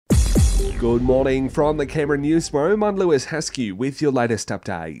Good morning from the Canberra newsroom. I'm Lewis Haskew with your latest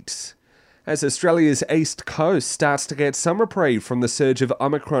update. As Australia's east coast starts to get some reprieve from the surge of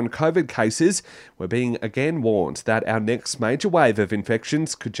Omicron COVID cases, we're being again warned that our next major wave of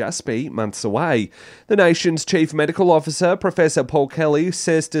infections could just be months away. The nation's Chief Medical Officer, Professor Paul Kelly,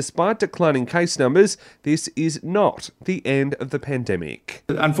 says despite declining case numbers, this is not the end of the pandemic.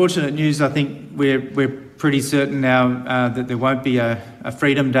 Unfortunate news. I think we're pretty certain now that there won't be a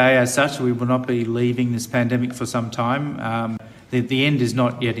freedom day as such. We will not be leaving this pandemic for some time. The end is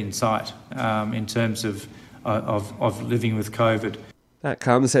not yet in sight in terms of living with COVID. That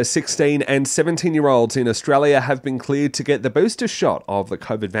comes as 16 and 17-year-olds in Australia have been cleared to get the booster shot of the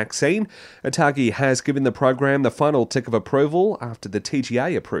COVID vaccine. ATAGI has given the program the final tick of approval after the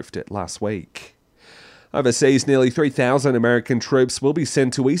TGA approved it last week. Overseas, nearly 3,000 American troops will be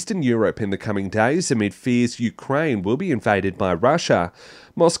sent to Eastern Europe in the coming days amid fears Ukraine will be invaded by Russia.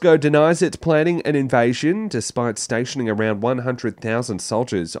 Moscow denies it's planning an invasion despite stationing around 100,000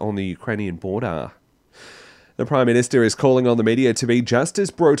 soldiers on the Ukrainian border. The Prime Minister is calling on the media to be just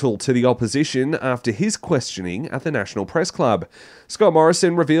as brutal to the opposition after his questioning at the National Press Club. Scott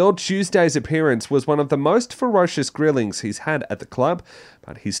Morrison revealed Tuesday's appearance was one of the most ferocious grillings he's had at the club,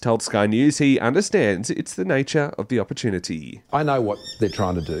 but he's told Sky News he understands it's the nature of the opportunity. I know what they're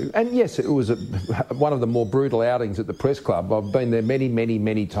trying to do, and yes, it was one of the more brutal outings at the Press Club. I've been there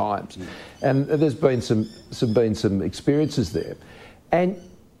many times, and there's been some experiences there, and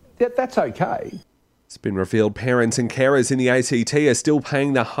that's okay. It's been revealed parents and carers in the ACT are still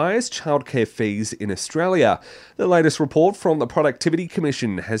paying the highest childcare fees in Australia. The latest report from the Productivity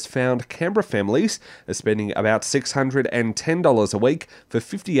Commission has found Canberra families are spending about $610 a week for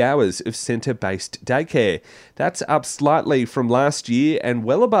 50 hours of centre-based daycare. That's up slightly from last year and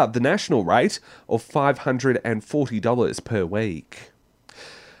well above the national rate of $540 per week.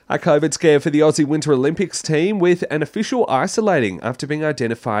 A COVID scare for the Aussie Winter Olympics team, with an official isolating after being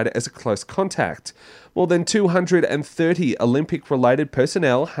identified as a close contact. More than 230 Olympic-related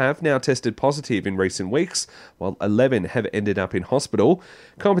personnel have now tested positive in recent weeks, while 11 have ended up in hospital.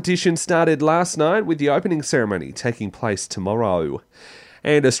 Competition started last night with the opening ceremony taking place tomorrow.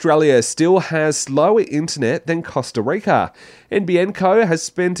 And Australia still has slower internet than Costa Rica. NBN Co has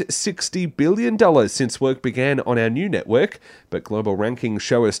spent $60 billion since work began on our new network, but global rankings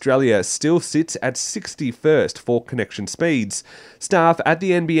show Australia still sits at 61st for connection speeds. Staff at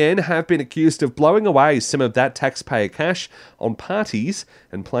the NBN have been accused of blowing away some of that taxpayer cash on parties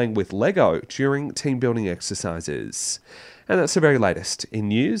and playing with Lego during team-building exercises. And that's the very latest in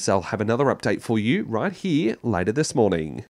news. I'll have another update for you right here later this morning.